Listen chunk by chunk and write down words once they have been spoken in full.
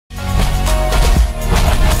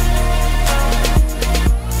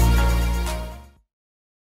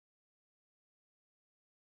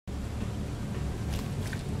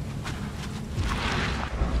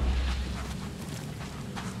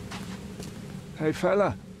Hey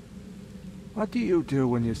fella, what do you do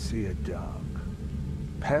when you see a dog?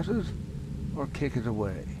 Pet it or kick it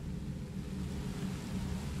away?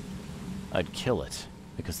 I'd kill it,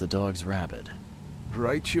 because the dog's rabid.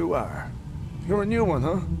 Right you are. You're a new one,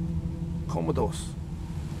 huh? Come with us.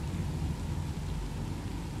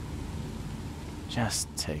 Just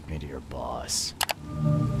take me to your boss.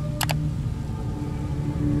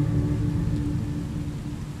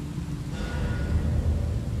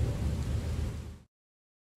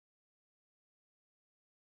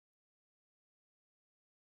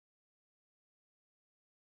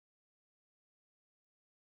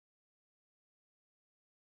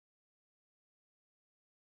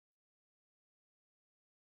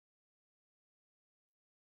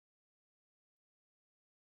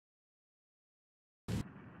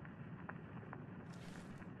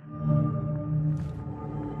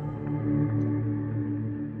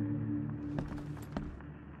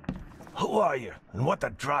 Who are you, and what the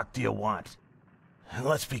drock do you want? And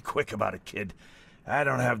let's be quick about it, kid. I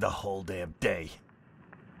don't have the whole damn day.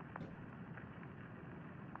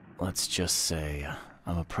 Let's just say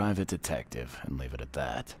I'm a private detective and leave it at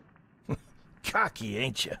that. Cocky,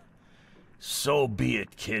 ain't you? So be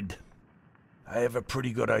it, kid. I have a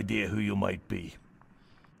pretty good idea who you might be.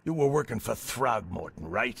 You were working for Throgmorton,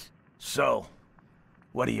 right? So,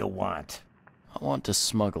 what do you want? I want to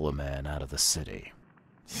smuggle a man out of the city.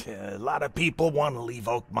 A lot of people want to leave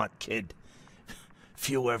Oakmont, kid.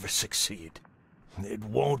 Few ever succeed. It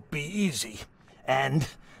won't be easy. And,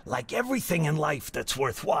 like everything in life that's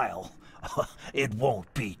worthwhile, it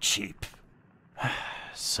won't be cheap.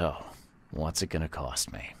 So, what's it gonna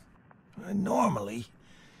cost me? Normally,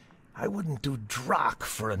 I wouldn't do drock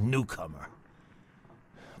for a newcomer.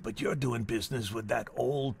 But you're doing business with that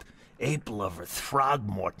old ape-lover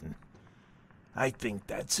Throgmorton. I think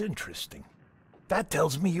that's interesting. That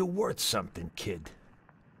tells me you're worth something, kid.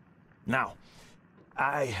 Now,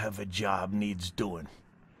 I have a job needs doing,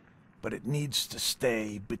 but it needs to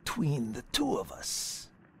stay between the two of us.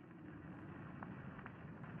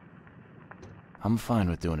 I'm fine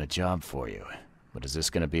with doing a job for you, but is this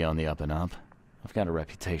gonna be on the up and up? I've got a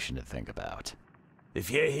reputation to think about.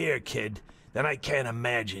 If you're here, kid, then I can't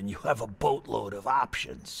imagine you have a boatload of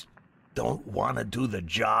options. Don't want to do the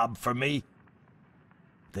job for me?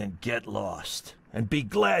 Then get lost, and be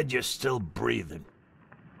glad you're still breathing.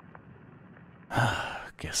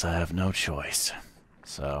 Guess I have no choice.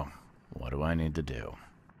 So, what do I need to do?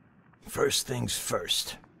 First things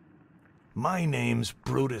first. My name's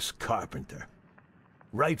Brutus Carpenter,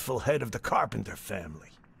 rightful head of the Carpenter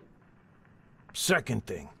family. Second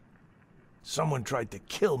thing, someone tried to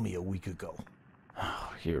kill me a week ago.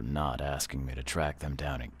 Oh, you're not asking me to track them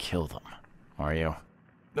down and kill them, are you?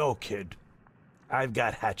 No, kid. I've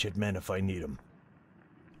got hatchet men if I need them.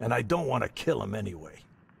 And I don't want to kill them anyway.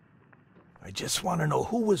 I just want to know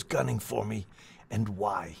who was gunning for me and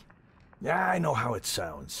why. Yeah, I know how it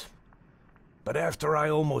sounds. But after I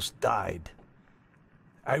almost died,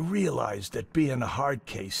 I realized that being a hard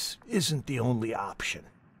case isn't the only option.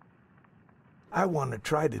 I want to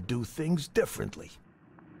try to do things differently.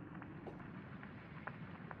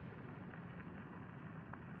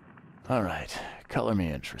 All right, color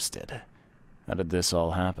me interested. How did this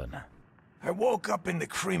all happen? I woke up in the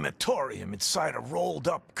crematorium inside a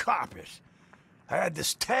rolled-up carpet. I had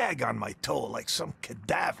this tag on my toe like some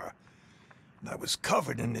cadaver, and I was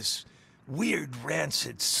covered in this weird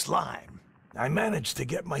rancid slime. I managed to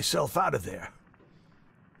get myself out of there.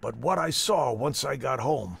 But what I saw once I got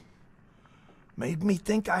home made me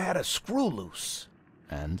think I had a screw loose.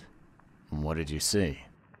 And? What did you see?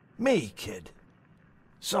 Me, kid.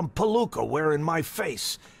 Some palooka wearing my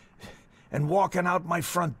face and walking out my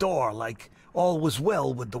front door like all was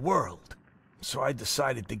well with the world. So I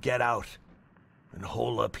decided to get out and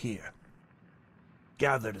hole up here.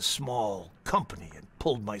 Gathered a small company and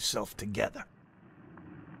pulled myself together.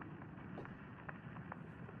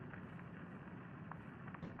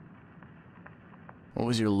 What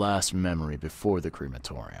was your last memory before the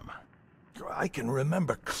crematorium? I can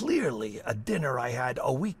remember clearly a dinner I had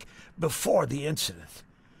a week before the incident.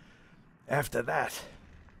 After that,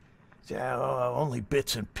 yeah, only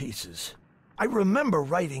bits and pieces. I remember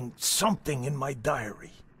writing something in my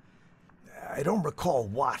diary. I don't recall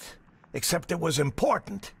what, except it was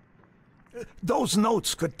important. Those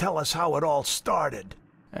notes could tell us how it all started.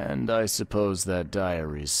 And I suppose that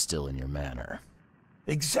diary's still in your manor.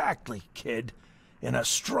 Exactly, kid. In a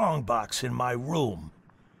strongbox in my room.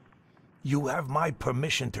 You have my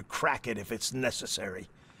permission to crack it if it's necessary.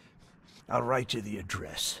 I'll write you the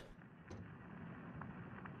address.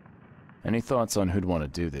 Any thoughts on who'd want to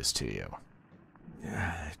do this to you?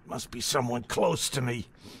 It must be someone close to me,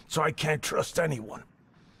 so I can't trust anyone.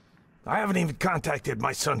 I haven't even contacted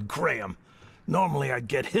my son Graham. Normally I'd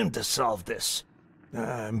get him to solve this.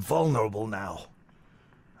 I'm vulnerable now.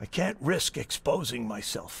 I can't risk exposing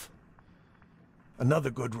myself. Another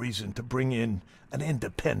good reason to bring in an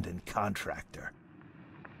independent contractor.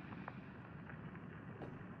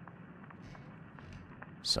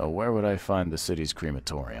 So where would I find the city's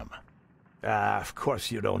crematorium? Of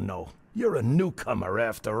course you don't know. You're a newcomer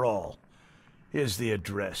after all. Here's the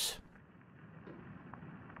address.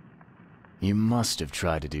 You must have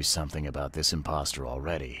tried to do something about this imposter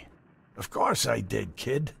already. Of course I did,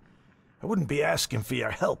 kid. I wouldn't be asking for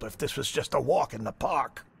your help if this was just a walk in the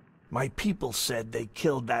park. My people said they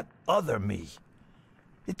killed that other me.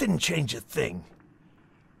 It didn't change a thing.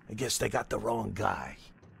 I guess they got the wrong guy.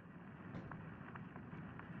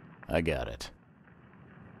 I got it.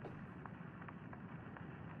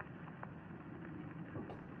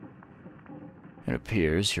 It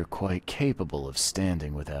appears you're quite capable of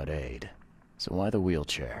standing without aid. So why the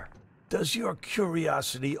wheelchair? Does your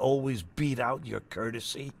curiosity always beat out your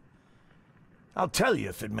courtesy? I'll tell you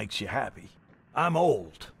if it makes you happy. I'm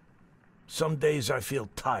old. Some days I feel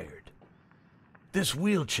tired. This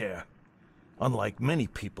wheelchair, unlike many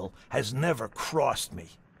people, has never crossed me.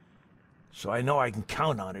 So I know I can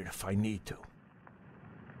count on it if I need to.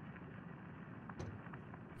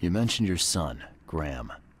 You mentioned your son,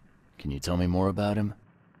 Graham. Can you tell me more about him?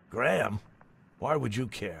 Graham? Why would you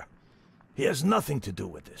care? He has nothing to do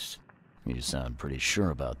with this. You sound pretty sure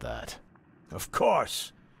about that. Of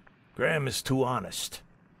course. Graham is too honest.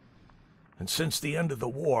 And since the end of the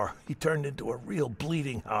war, he turned into a real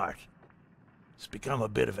bleeding heart. It's become a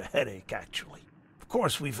bit of a headache, actually. Of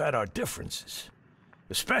course, we've had our differences,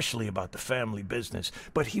 especially about the family business,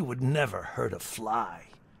 but he would never hurt a fly,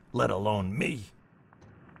 let alone me.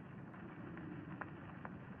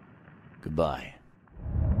 Goodbye.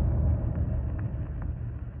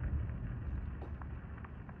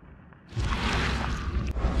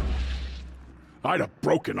 I'd have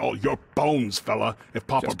broken all your bones, fella, if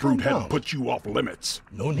Papa Just calm Brute hadn't down. put you off limits.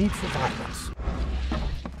 No need for violence.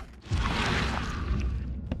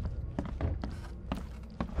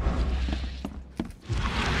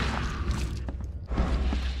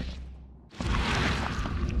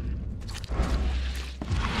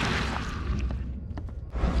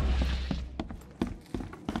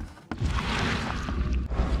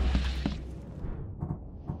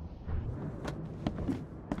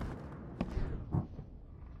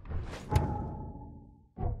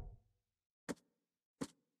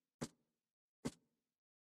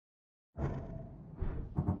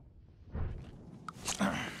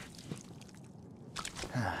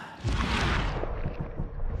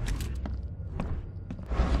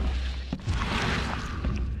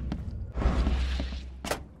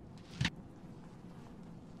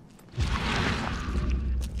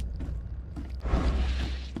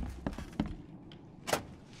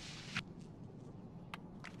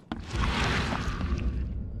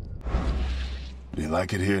 Do you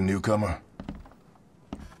like it here, newcomer?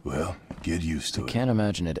 Well, get used to it. Can't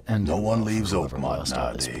imagine it ended No one well for leaves whoever Oakmont lost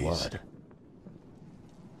all his nowadays. blood.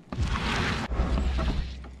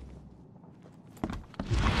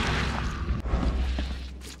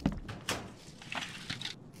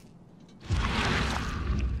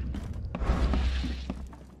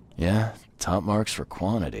 Yeah, top marks for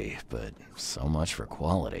quantity, but so much for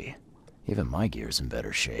quality. Even my gear's in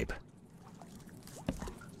better shape.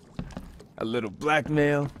 A little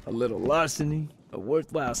blackmail, a little larceny, a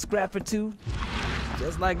worthwhile scrap or two.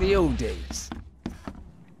 Just like the old days.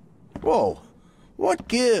 Whoa, what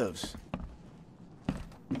gives?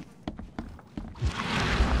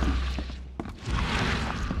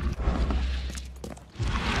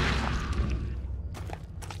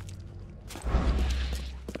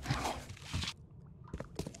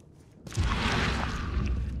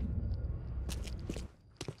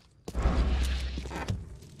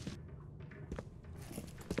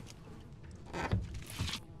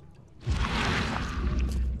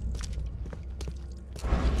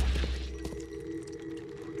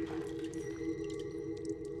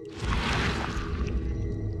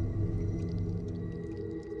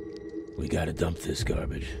 We gotta dump this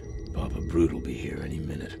garbage. Papa Brute will be here any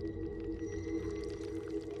minute.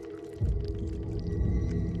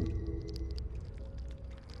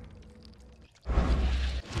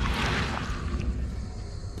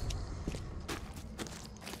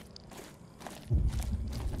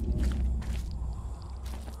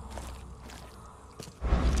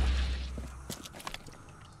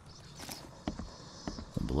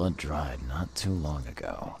 The blood dried not too long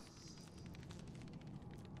ago.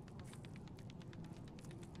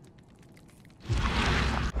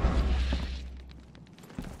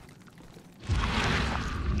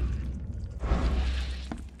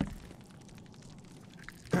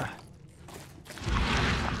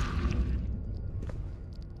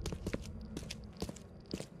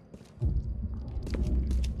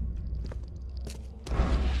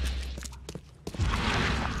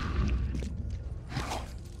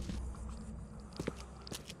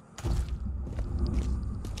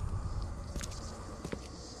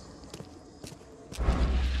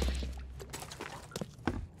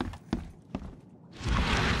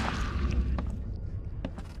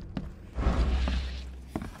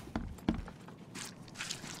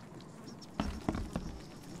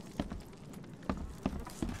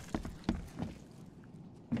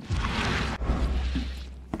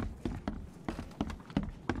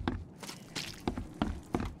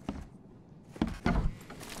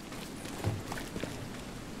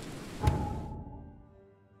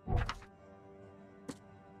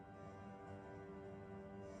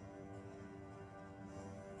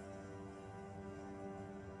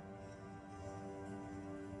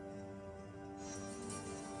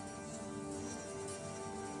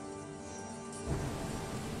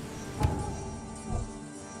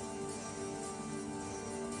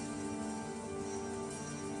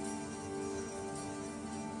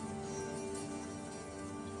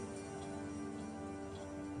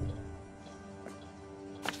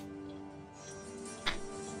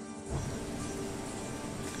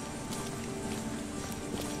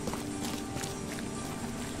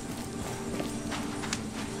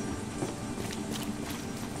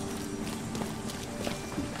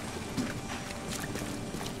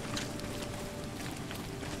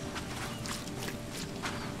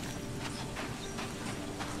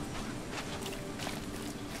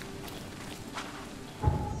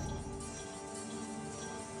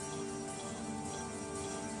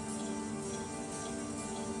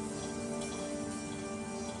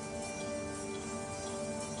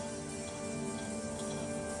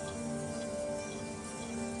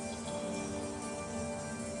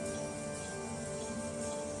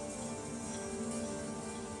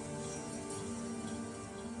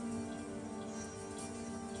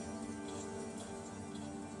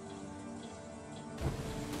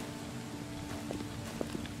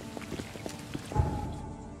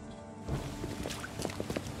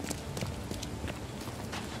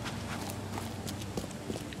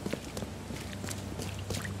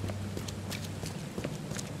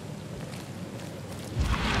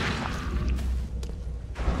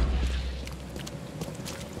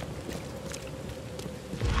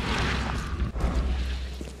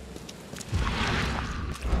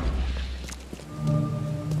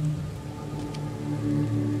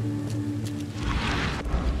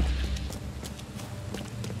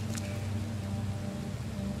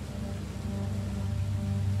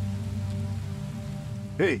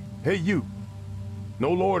 Hey, you.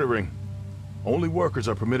 No loitering. Only workers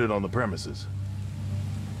are permitted on the premises.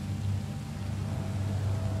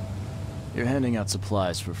 You're handing out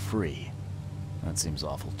supplies for free. That seems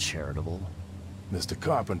awful charitable. Mr.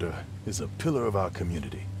 Carpenter is a pillar of our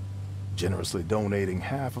community, generously donating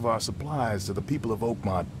half of our supplies to the people of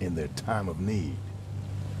Oakmont in their time of need.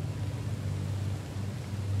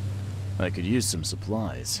 I could use some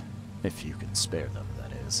supplies, if you can spare them,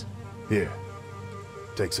 that is. Here,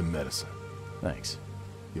 take some medicine. Thanks.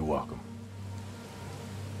 You're welcome.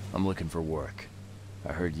 I'm looking for work.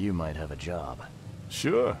 I heard you might have a job.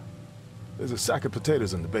 Sure. There's a sack of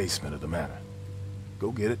potatoes in the basement of the manor.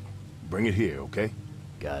 Go get it. Bring it here, okay?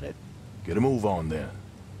 Got it. Get a move on then.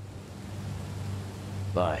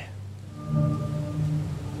 Bye.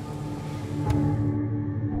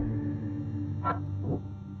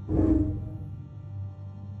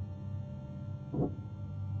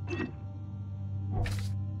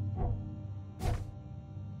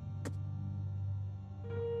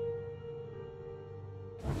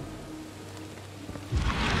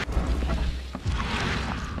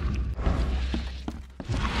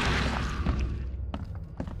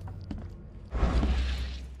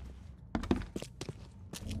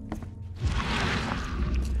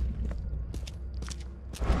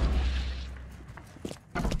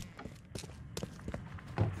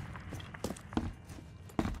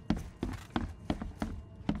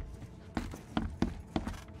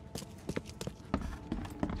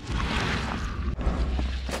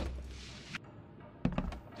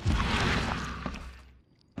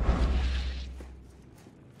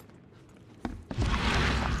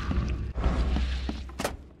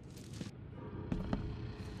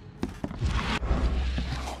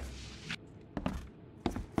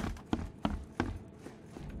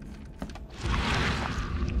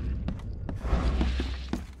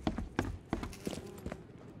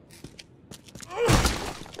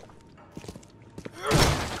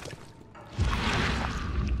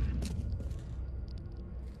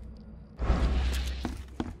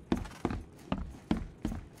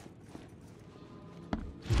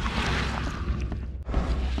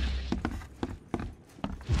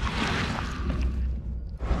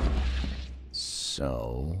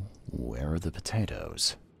 So, where are the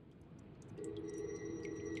potatoes?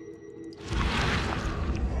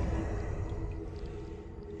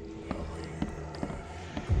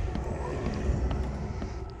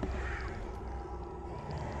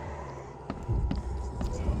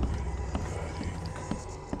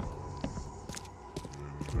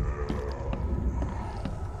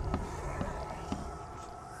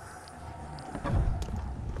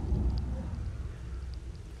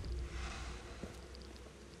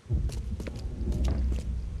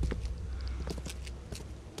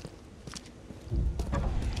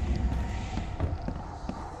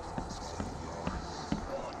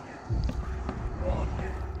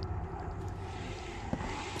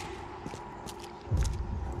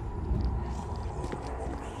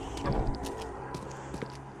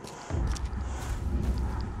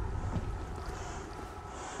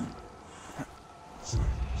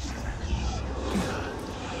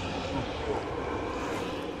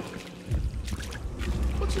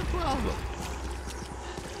 What's your problem?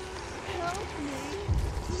 Help me,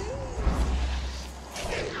 please.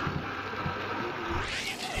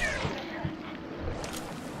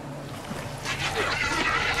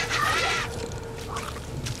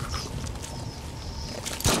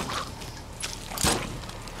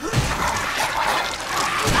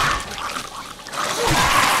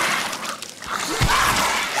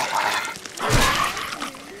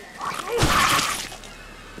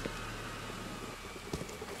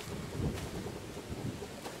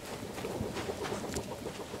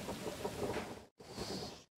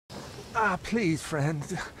 Ah, please, friend.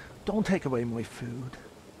 Don't take away my food.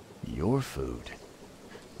 Your food?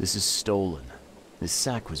 This is stolen. This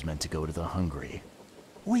sack was meant to go to the hungry.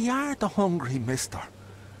 We are the hungry, mister.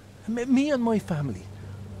 Me and my family.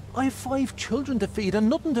 I have 5 children to feed and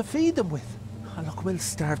nothing to feed them with. Oh, look, we'll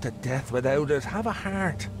starve to death without it. Have a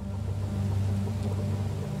heart.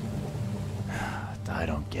 I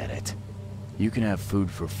don't get it. You can have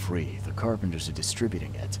food for free. The carpenters are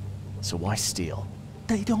distributing it. So why steal?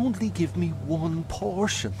 They'd only give me 1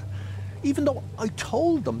 portion. Even though I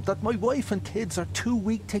told them that my wife and kids are too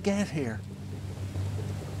weak to get here.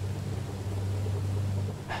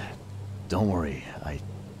 Don't worry,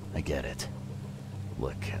 I get it.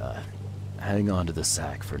 Look, hang on to the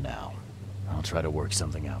sack for now. I'll try to work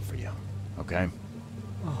something out for you, okay?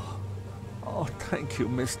 Oh, thank you,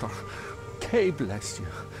 mister. Kay bless you.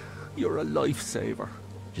 You're a lifesaver.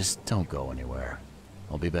 Just don't go anywhere.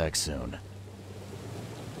 I'll be back soon.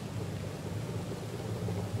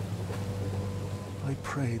 I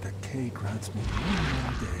pray that Kay grants me one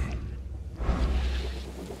more day.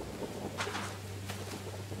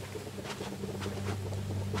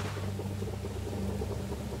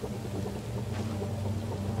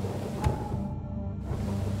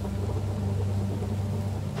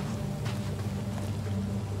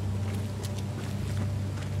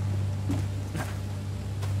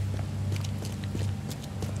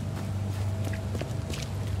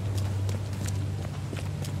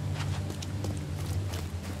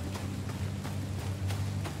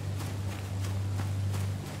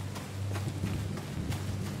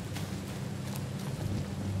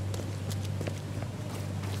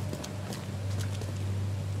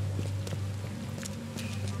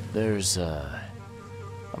 There's a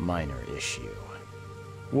minor issue.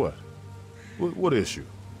 What? What issue?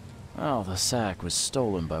 Well, the sack was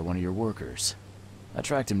stolen by one of your workers. I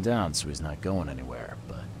tracked him down so he's not going anywhere,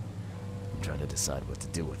 but I'm trying to decide what to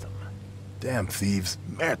do with him. Damn thieves.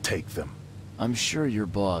 May I take them? I'm sure your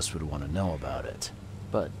boss would want to know about it,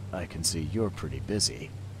 but I can see you're pretty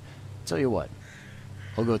busy. Tell you what,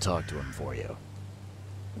 I'll go talk to him for you.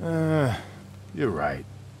 You're right.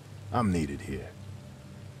 I'm needed here.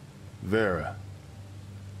 Vera,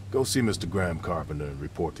 go see Mr. Graham Carpenter and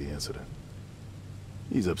report the incident.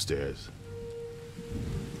 He's upstairs.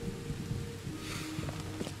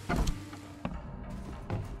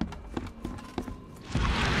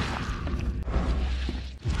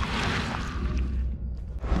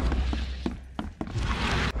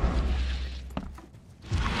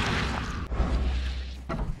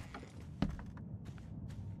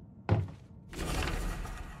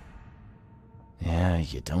 Yeah,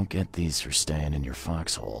 you don't get these for staying in your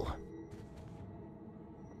foxhole.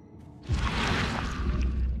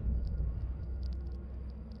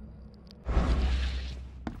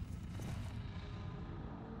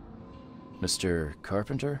 Mr.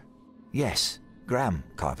 Carpenter? Yes, Graham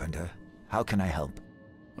Carpenter. How can I help?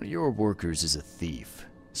 One of your workers is a thief.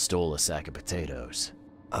 Stole a sack of potatoes.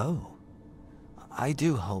 Oh. I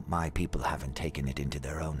do hope my people haven't taken it into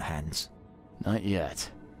their own hands. Not yet.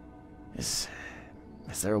 Is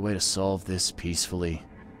there a way to solve this peacefully?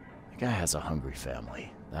 The guy has a hungry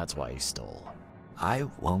family. That's why he stole. I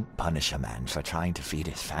won't punish a man for trying to feed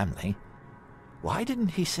his family. Why didn't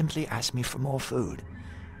he simply ask me for more food?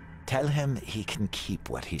 Tell him he can keep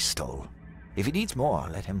what he stole. If he needs more,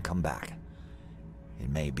 let him come back. It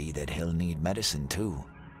may be that he'll need medicine too.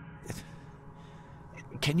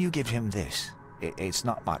 Can you give him this? It's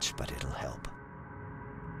not much, but it'll help.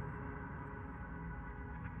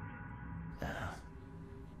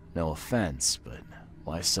 No offense, but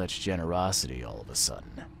why such generosity all of a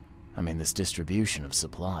sudden? I mean, this distribution of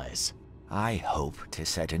supplies. I hope to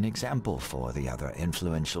set an example for the other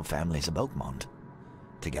influential families of Oakmont.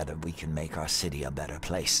 Together we can make our city a better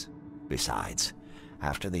place. Besides,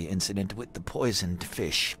 after the incident with the poisoned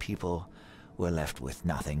fish, people were left with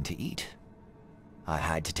nothing to eat. I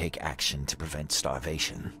had to take action to prevent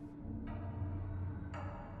starvation.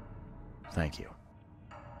 Thank you.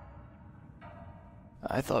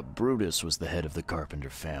 I thought Brutus was the head of the Carpenter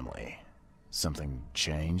family. Something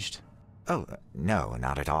changed? Oh, no,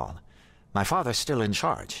 not at all. My father's still in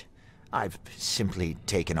charge. I've simply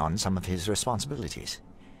taken on some of his responsibilities.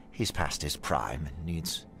 He's past his prime and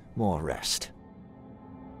needs more rest.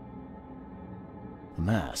 The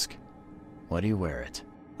mask. Why do you wear it?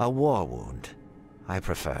 A war wound. I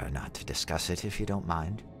prefer not to discuss it if you don't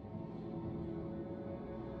mind.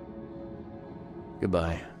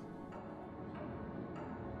 Goodbye.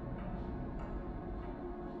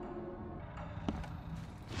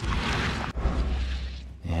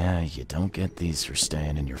 Yeah, you don't get these for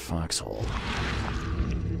staying in your foxhole.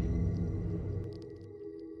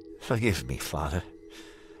 Forgive me, Father,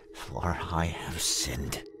 for I have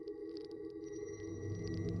sinned.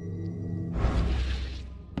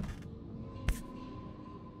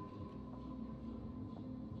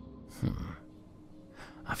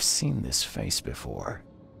 I've seen this face before.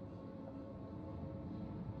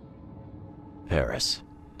 Paris,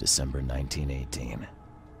 December 1918.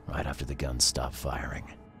 Right after the guns stopped firing.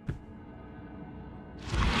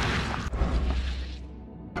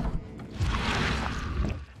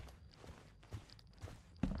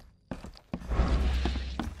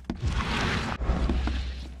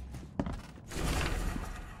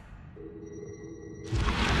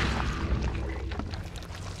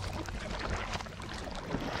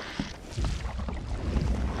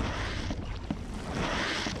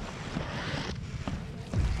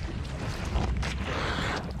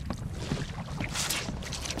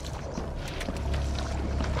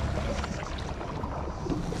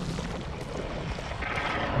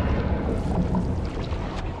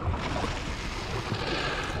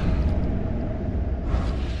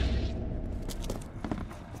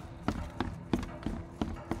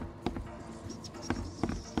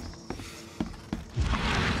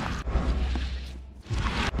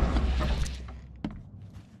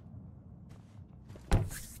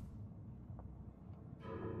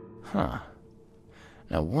 Huh.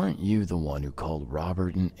 Now, weren't you the one who called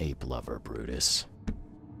Robert an ape lover, Brutus?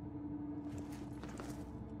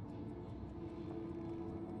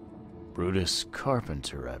 Brutus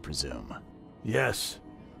Carpenter, I presume. Yes,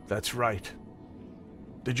 that's right.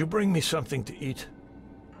 Did you bring me something to eat?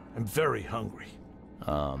 I'm very hungry.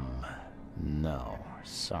 No.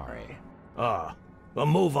 Sorry. Ah, well,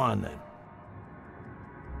 move on then.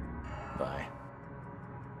 Bye.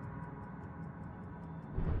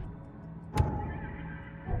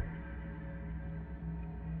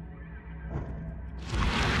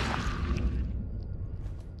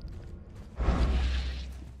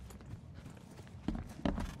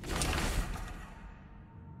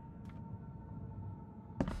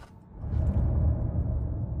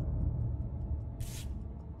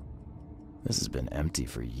 This has been empty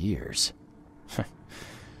for years.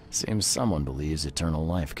 Seems someone believes eternal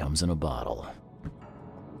life comes in a bottle.